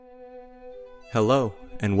Hello,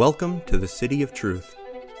 and welcome to the City of Truth.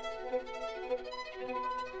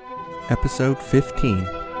 Episode 15,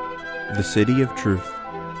 The City of Truth.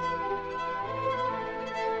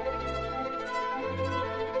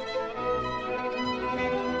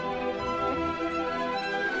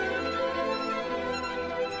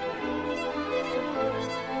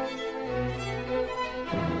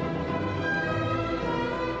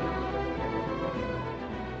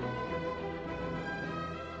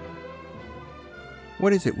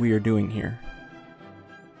 What is it we are doing here?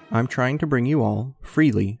 I'm trying to bring you all,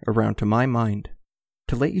 freely, around to my mind,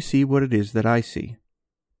 to let you see what it is that I see,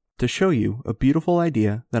 to show you a beautiful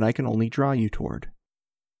idea that I can only draw you toward.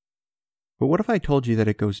 But what if I told you that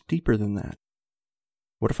it goes deeper than that?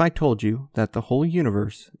 What if I told you that the whole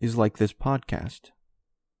universe is like this podcast?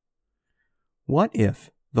 What if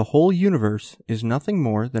the whole universe is nothing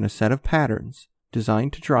more than a set of patterns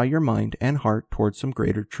designed to draw your mind and heart towards some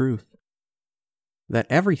greater truth? That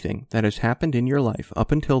everything that has happened in your life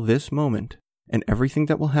up until this moment, and everything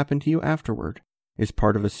that will happen to you afterward, is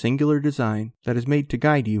part of a singular design that is made to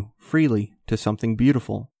guide you freely to something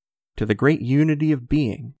beautiful, to the great unity of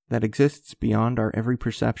being that exists beyond our every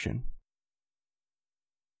perception.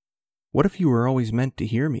 What if you were always meant to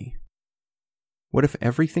hear me? What if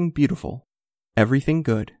everything beautiful, everything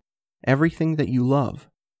good, everything that you love,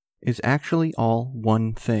 is actually all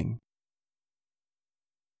one thing?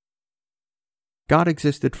 God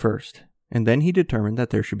existed first, and then he determined that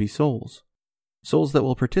there should be souls that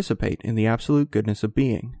will participate in the absolute goodness of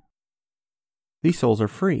being. These souls are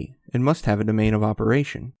free and must have a domain of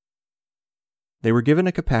operation. They were given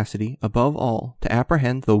a capacity, above all, to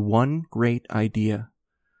apprehend the one great idea,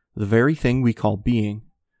 the very thing we call being,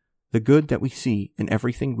 the good that we see in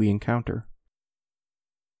everything we encounter.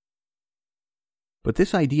 But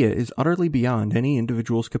this idea is utterly beyond any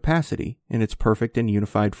individual's capacity in its perfect and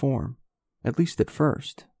unified form. At least at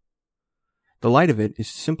first. The light of it is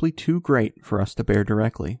simply too great for us to bear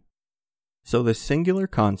directly. So this singular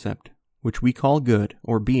concept, which we call good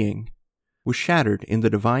or being, was shattered in the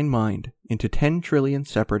divine mind into 10 trillion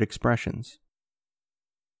separate expressions.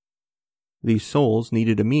 These souls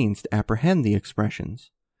needed a means to apprehend the expressions,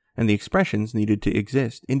 and the expressions needed to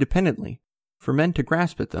exist independently for men to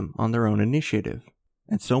grasp at them on their own initiative,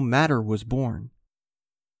 and so matter was born.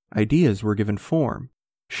 Ideas were given form,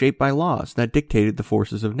 shaped by laws that dictated the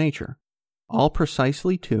forces of nature, all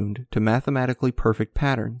precisely tuned to mathematically perfect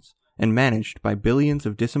patterns and managed by billions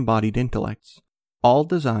of disembodied intellects, all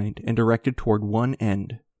designed and directed toward one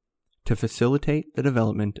end, to facilitate the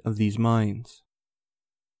development of these minds.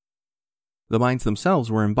 The minds themselves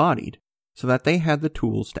were embodied, so that they had the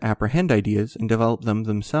tools to apprehend ideas and develop them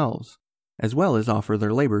themselves, as well as offer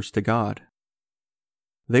their labors to God.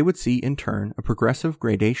 They would see in turn a progressive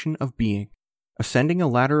gradation of being, ascending a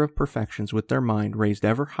ladder of perfections with their mind raised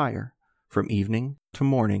ever higher, from evening to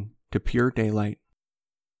morning to pure daylight.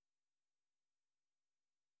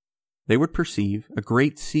 They would perceive a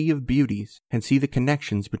great sea of beauties and see the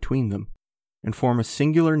connections between them, and form a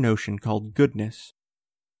singular notion called goodness,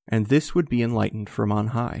 and this would be enlightened from on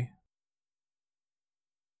high.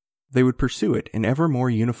 They would pursue it in ever more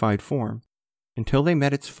unified form, until they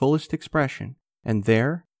met its fullest expression, and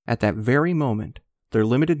there, at that very moment, their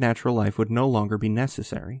limited natural life would no longer be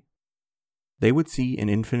necessary. They would see an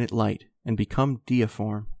infinite light and become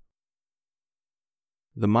deiform.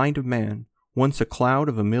 The mind of man, once a cloud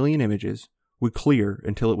of 1,000,000 images, would clear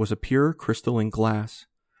until it was a pure crystalline glass,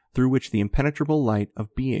 through which the impenetrable light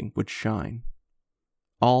of being would shine.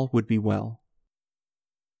 All would be well.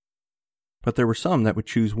 But there were some that would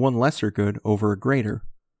choose one lesser good over a greater,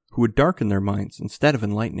 who would darken their minds instead of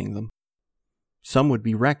enlightening them. Some would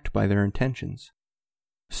be wrecked by their intentions.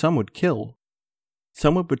 Some would kill.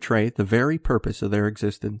 Some would betray the very purpose of their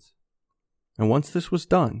existence. And once this was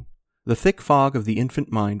done, the thick fog of the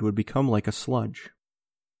infant mind would become like a sludge.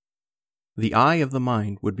 The eye of the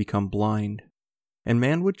mind would become blind, and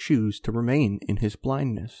man would choose to remain in his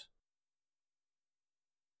blindness.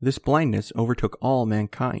 This blindness overtook all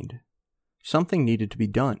mankind. Something needed to be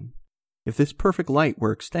done. If this perfect light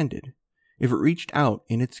were extended, if it reached out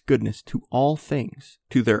in its goodness to all things,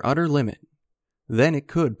 to their utter limit, then it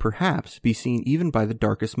could, perhaps, be seen even by the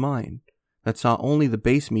darkest mind, that saw only the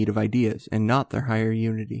base meat of ideas and not their higher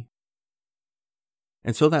unity.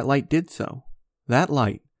 And so that light did so. That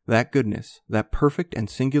light, that goodness, that perfect and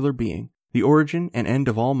singular being, the origin and end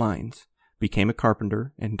of all minds, became a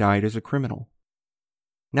carpenter and died as a criminal.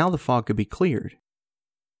 Now the fog could be cleared.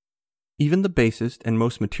 Even the basest and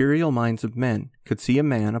most material minds of men could see a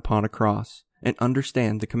man upon a cross and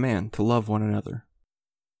understand the command to love one another.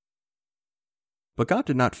 But God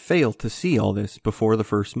did not fail to see all this before the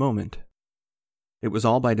first moment. It was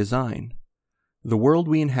all by design. The world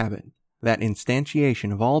we inhabit, that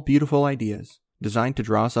instantiation of all beautiful ideas designed to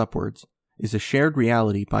draw us upwards, is a shared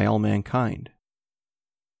reality by all mankind.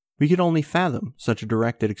 We could only fathom such a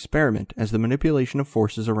directed experiment as the manipulation of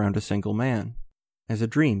forces around a single man, as a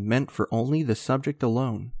dream meant for only the subject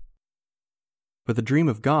alone. But the dream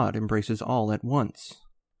of God embraces all at once.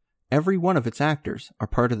 Every one of its actors are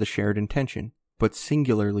part of the shared intention, but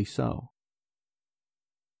singularly so.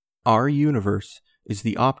 Our universe is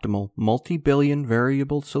the optimal multi-billion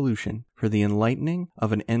variable solution for the enlightening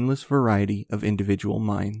of an endless variety of individual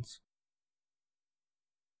minds.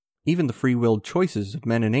 Even the free-willed choices of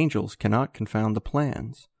men and angels cannot confound the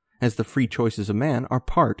plans, as the free choices of man are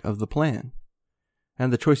part of the plan.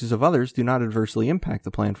 And the choices of others do not adversely impact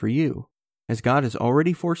the plan for you, as God has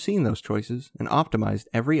already foreseen those choices and optimized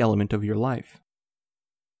every element of your life.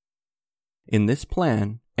 In this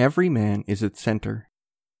plan, every man is its center.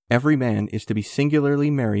 Every man is to be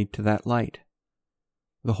singularly married to that light.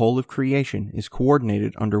 The whole of creation is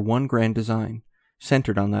coordinated under one grand design,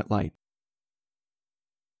 centered on that light.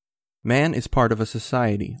 Man is part of a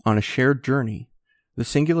society on a shared journey, the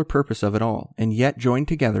singular purpose of it all, and yet joined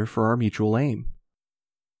together for our mutual aim.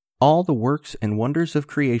 All the works and wonders of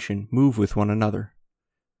creation move with one another.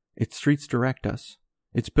 Its streets direct us.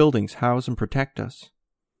 Its buildings house and protect us.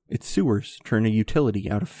 Its sewers turn a utility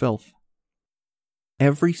out of filth.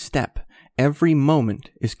 Every step, every moment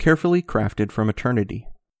is carefully crafted from eternity.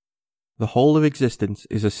 The whole of existence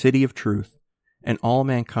is a city of truth, and all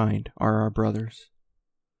mankind are our brothers.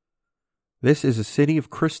 This is a city of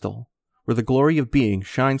crystal, where the glory of being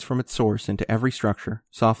shines from its source into every structure,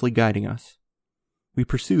 softly guiding us. We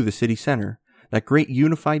pursue the city center, that great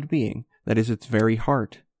unified being that is its very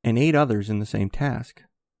heart, and aid others in the same task.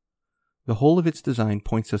 The whole of its design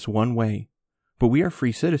points us one way, but we are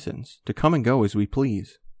free citizens to come and go as we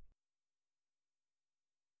please.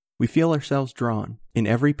 We feel ourselves drawn, in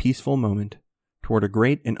every peaceful moment, toward a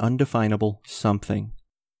great and undefinable something.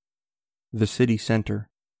 The city center,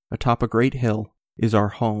 atop a great hill, is our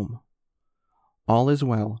home. All is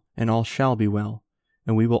well, and all shall be well,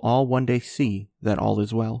 and we will all one day see that all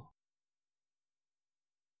is well.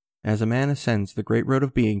 As a man ascends the great road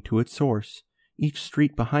of being to its source, each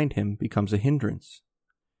street behind him becomes a hindrance.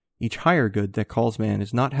 Each higher good that calls man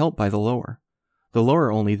is not helped by the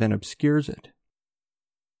lower only then obscures it.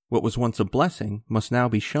 What was once a blessing must now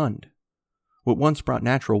be shunned. What once brought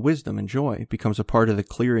natural wisdom and joy becomes a part of the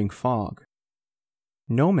clearing fog.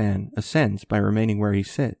 No man ascends by remaining where he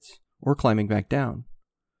sits, or climbing back down.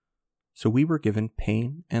 So we were given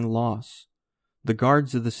pain and loss, the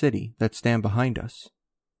guards of the city that stand behind us.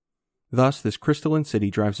 Thus this crystalline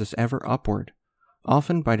city drives us ever upward,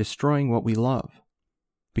 often by destroying what we love,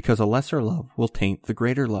 because a lesser love will taint the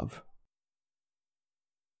greater love.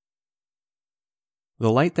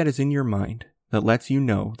 The light that is in your mind, that lets you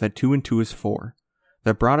know that 2 and 2 is 4,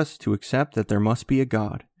 that brought us to accept that there must be a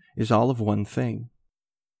God, is all of one thing.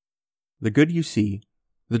 The good you see,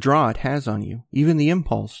 the draw it has on you, even the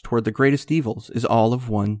impulse toward the greatest evils, is all of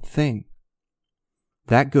one thing.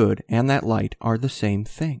 That good and that light are the same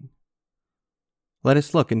thing. Let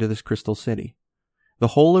us look into this crystal city. The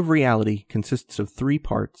whole of reality consists of 3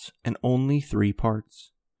 parts, and only 3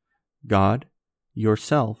 parts. God,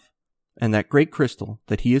 yourself, and that great crystal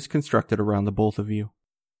that He has constructed around the both of you.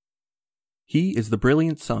 He is the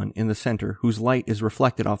brilliant sun in the center whose light is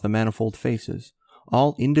reflected off the manifold faces,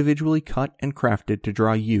 all individually cut and crafted to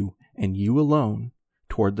draw you, and you alone,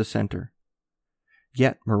 toward the center.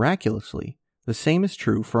 Yet, miraculously, the same is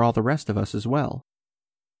true for all the rest of us as well.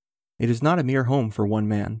 It is not a mere home for one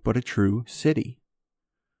man, but a true city.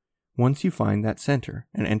 Once you find that center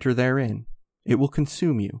and enter therein, it will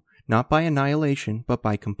consume you, not by annihilation, but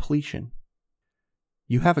by completion.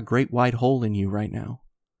 You have a great wide hole in you right now.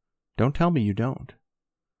 Don't tell me you don't.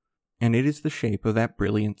 And it is the shape of that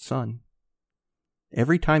brilliant sun.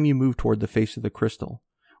 Every time you move toward the face of the crystal,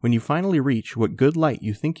 when you finally reach what good light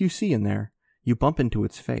you think you see in there, you bump into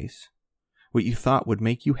its face. What you thought would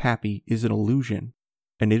make you happy is an illusion,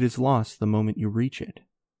 and it is lost the moment you reach it.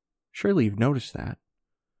 Surely you've noticed that.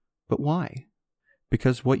 But why?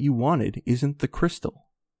 Because what you wanted isn't the crystal.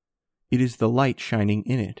 It is the light shining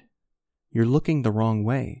in it. You're looking the wrong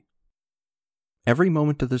way. Every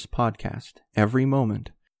moment of this podcast, every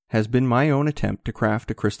moment, has been my own attempt to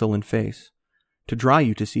craft a crystalline face, to draw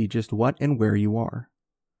you to see just what and where you are.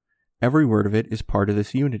 Every word of it is part of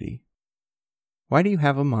this unity. Why do you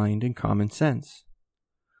have a mind and common sense?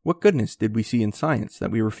 What goodness did we see in science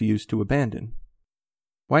that we refuse to abandon?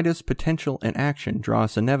 Why does potential and action draw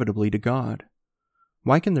us inevitably to God?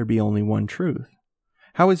 Why can there be only one truth?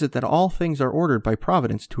 How is it that all things are ordered by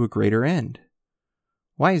providence to a greater end?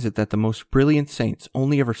 Why is it that the most brilliant saints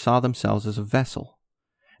only ever saw themselves as a vessel,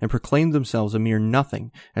 and proclaimed themselves a mere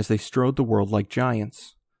nothing as they strode the world like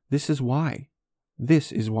giants? This is why.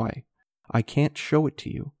 This is why. I can't show it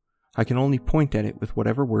to you. I can only point at it with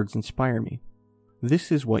whatever words inspire me.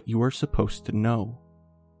 This is what you are supposed to know.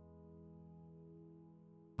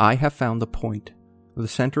 I have found the point, the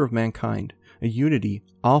center of mankind, a unity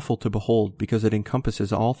awful to behold because it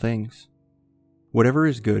encompasses all things. Whatever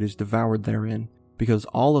is good is devoured therein, because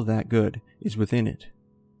all of that good is within it.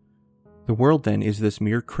 The world then is this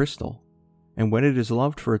mere crystal, and when it is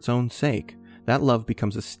loved for its own sake, that love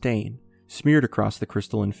becomes a stain, smeared across the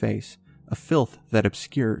crystalline face, a filth that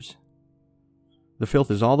obscures. The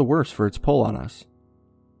filth is all the worse for its pull on us.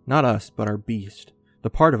 Not us, but our beast,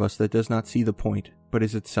 the part of us that does not see the point, but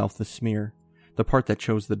is itself the smear, the part that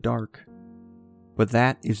chose the dark. But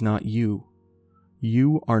that is not you.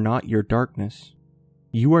 You are not your darkness.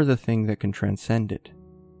 You are the thing that can transcend it.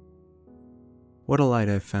 What a light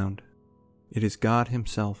I've found. It is God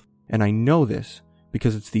Himself, and I know this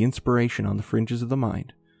because it's the inspiration on the fringes of the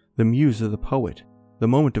mind, the muse of the poet, the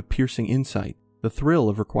moment of piercing insight, the thrill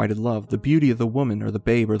of requited love, the beauty of the woman or the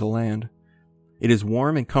babe or the land. It is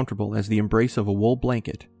warm and comfortable as the embrace of a wool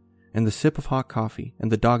blanket, and the sip of hot coffee,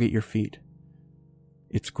 and the dog at your feet.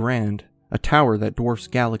 It's grand, a tower that dwarfs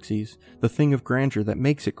galaxies, the thing of grandeur that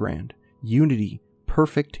makes it grand, unity,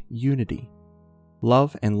 perfect unity.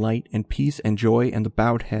 Love and light and peace and joy and the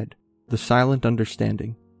bowed head, the silent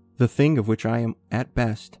understanding, the thing of which I am, at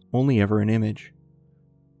best, only ever an image.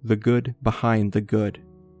 The good behind the good.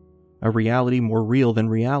 A reality more real than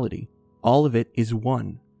reality. All of it is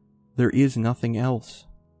one. There is nothing else.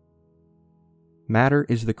 Matter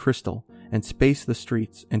is the crystal, and space the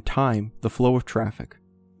streets, and time the flow of traffic.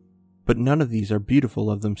 But none of these are beautiful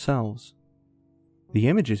of themselves. The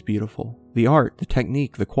image is beautiful, the art, the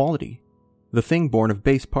technique, the quality. The thing born of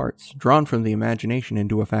base parts, drawn from the imagination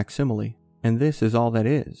into a facsimile, and this is all that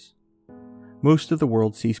is. Most of the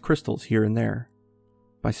world sees crystals here and there.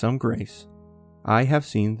 By some grace, I have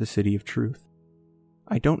seen the city of truth.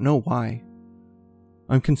 I don't know why.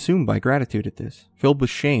 I'm consumed by gratitude at this, filled with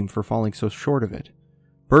shame for falling so short of it,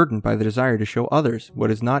 burdened by the desire to show others what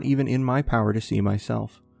is not even in my power to see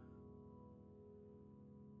myself.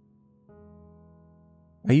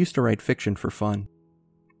 I used to write fiction for fun.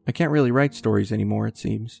 I can't really write stories anymore, it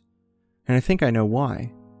seems, and I think I know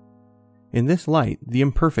why. In this light, the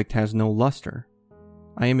imperfect has no luster.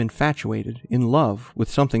 I am infatuated, in love, with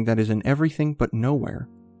something that is in everything but nowhere.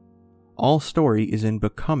 All story is in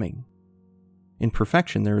becoming. In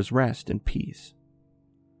perfection there is rest and peace.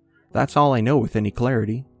 That's all I know with any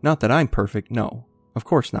clarity. Not that I'm perfect, no. Of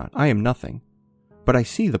course not, I am nothing. But I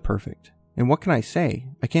see the perfect, and what can I say?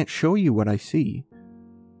 I can't show you what I see.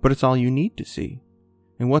 But it's all you need to see.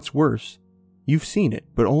 And what's worse, you've seen it,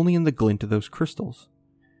 but only in the glint of those crystals.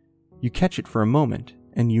 You catch it for a moment,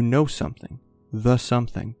 and you know something. The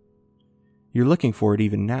something. You're looking for it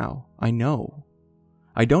even now. I know.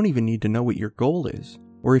 I don't even need to know what your goal is,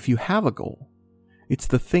 or if you have a goal. It's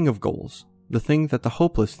the thing of goals, the thing that the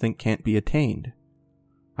hopeless think can't be attained.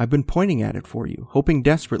 I've been pointing at it for you, hoping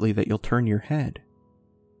desperately that you'll turn your head.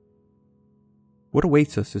 What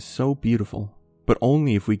awaits us is so beautiful, but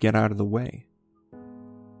only if we get out of the way.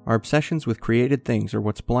 Our obsessions with created things are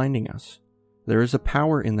what's blinding us. There is a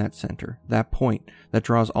power in that center, that point, that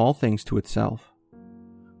draws all things to itself.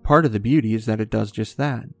 Part of the beauty is that it does just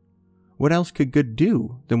that. What else could good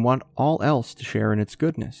do than want all else to share in its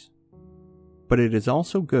goodness? But it is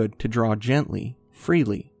also good to draw gently,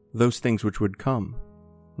 freely, those things which would come,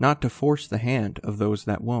 not to force the hand of those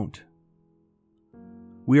that won't.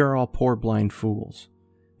 We are all poor blind fools.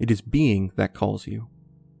 It is being that calls you.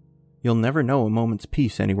 You'll never know a moment's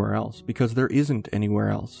peace anywhere else, because there isn't anywhere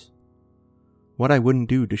else. What I wouldn't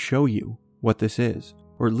do to show you what this is,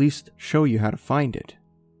 or at least show you how to find it.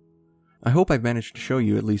 I hope I've managed to show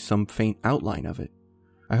you at least some faint outline of it.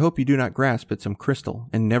 I hope you do not grasp at some crystal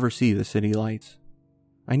and never see the city lights.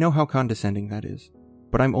 I know how condescending that is,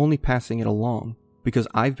 but I'm only passing it along because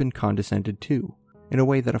I've been condescended too, in a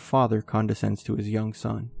way that a father condescends to his young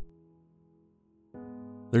son.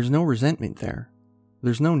 There's no resentment there.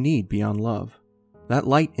 There's no need beyond love. That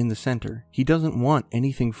light in the center, he doesn't want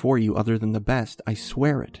anything for you other than the best. I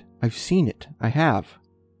swear it. I've seen it. I have.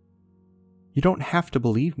 You don't have to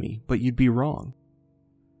believe me, but you'd be wrong.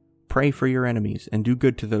 Pray for your enemies and do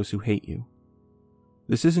good to those who hate you.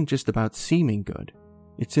 This isn't just about seeming good.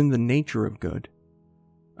 It's in the nature of good.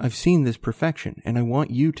 I've seen this perfection, and I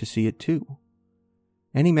want you to see it too.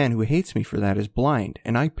 Any man who hates me for that is blind,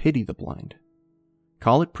 and I pity the blind.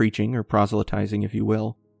 Call it preaching or proselytizing if you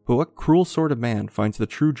will, but what cruel sort of man finds the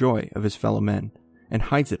true joy of his fellow men, and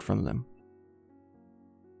hides it from them.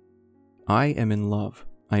 I am in love.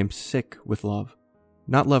 I am sick with love.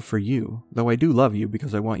 Not love for you, though I do love you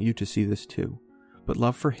because I want you to see this too, but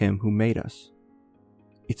love for him who made us.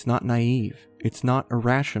 It's not naive. It's not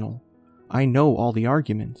irrational. I know all the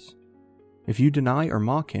arguments. If you deny or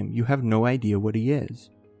mock him, you have no idea what he is.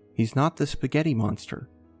 He's not the spaghetti monster.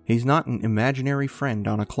 He's not an imaginary friend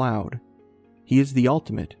on a cloud. He is the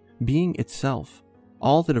ultimate, being itself,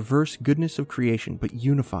 all the diverse goodness of creation, but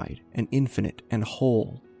unified and infinite and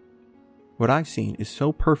whole. What I've seen is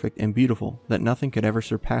so perfect and beautiful that nothing could ever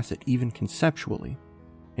surpass it, even conceptually,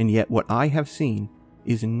 and yet what I have seen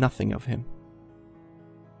is nothing of him.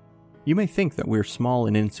 You may think that we're small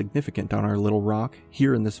and insignificant on our little rock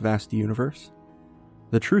here in this vast universe.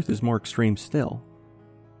 The truth is more extreme still.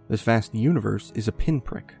 This vast universe is a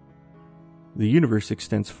pinprick. The universe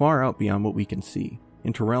extends far out beyond what we can see,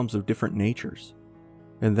 into realms of different natures.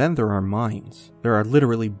 And then there are minds. There are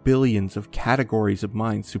literally billions of categories of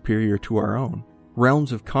minds superior to our own,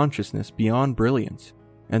 realms of consciousness beyond brilliance,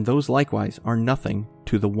 and those likewise are nothing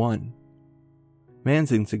to the One.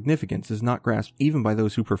 Man's insignificance is not grasped even by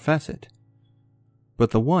those who profess it.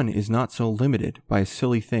 But the One is not so limited by a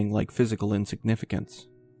silly thing like physical insignificance.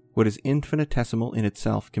 What is infinitesimal in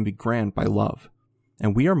itself can be grand by love,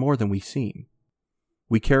 and we are more than we seem.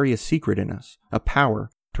 We carry a secret in us, a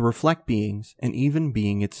power to reflect beings and even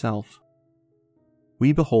being itself.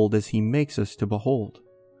 We behold as he makes us to behold.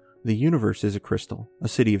 The universe is a crystal, a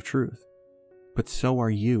city of truth. But so are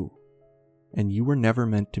you, and you were never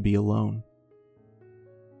meant to be alone.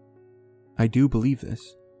 I do believe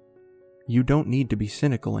this. You don't need to be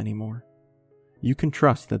cynical anymore. You can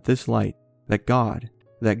trust that this light, that God,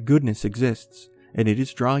 that goodness exists, and it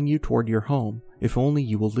is drawing you toward your home, if only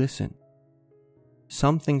you will listen.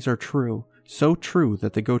 Some things are true, so true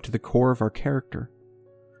that they go to the core of our character.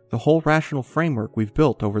 The whole rational framework we've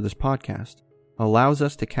built over this podcast allows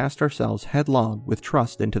us to cast ourselves headlong with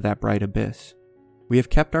trust into that bright abyss. We have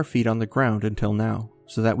kept our feet on the ground until now,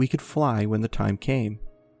 so that we could fly when the time came.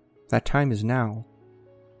 That time is now.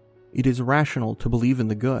 It is rational to believe in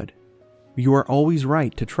the good. You are always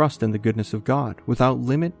right to trust in the goodness of God, without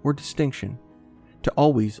limit or distinction. To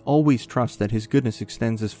always trust that his goodness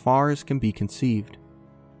extends as far as can be conceived.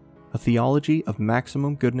 A theology of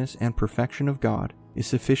maximum goodness and perfection of God is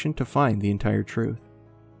sufficient to find the entire truth.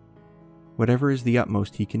 Whatever is the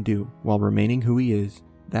utmost he can do while remaining who he is,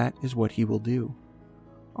 that is what he will do.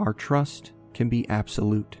 Our trust can be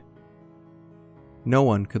absolute. No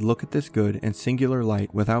one could look at this good and singular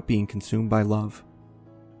light without being consumed by love.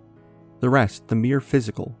 The rest, the mere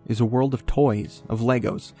physical, is a world of toys, of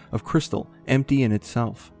Legos, of crystal, empty in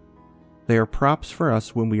itself. They are props for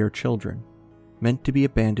us when we are children, meant to be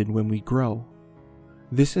abandoned when we grow.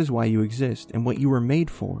 This is why you exist and what you were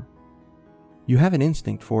made for. You have an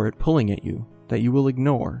instinct for it pulling at you that you will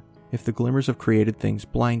ignore if the glimmers of created things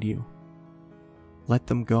blind you. Let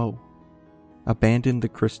them go. Abandon the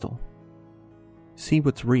crystal. See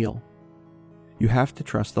what's real. You have to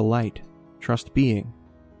trust the light, trust being,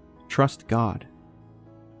 trust God.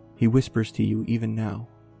 He whispers to you even now.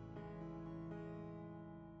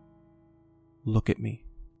 Look at me.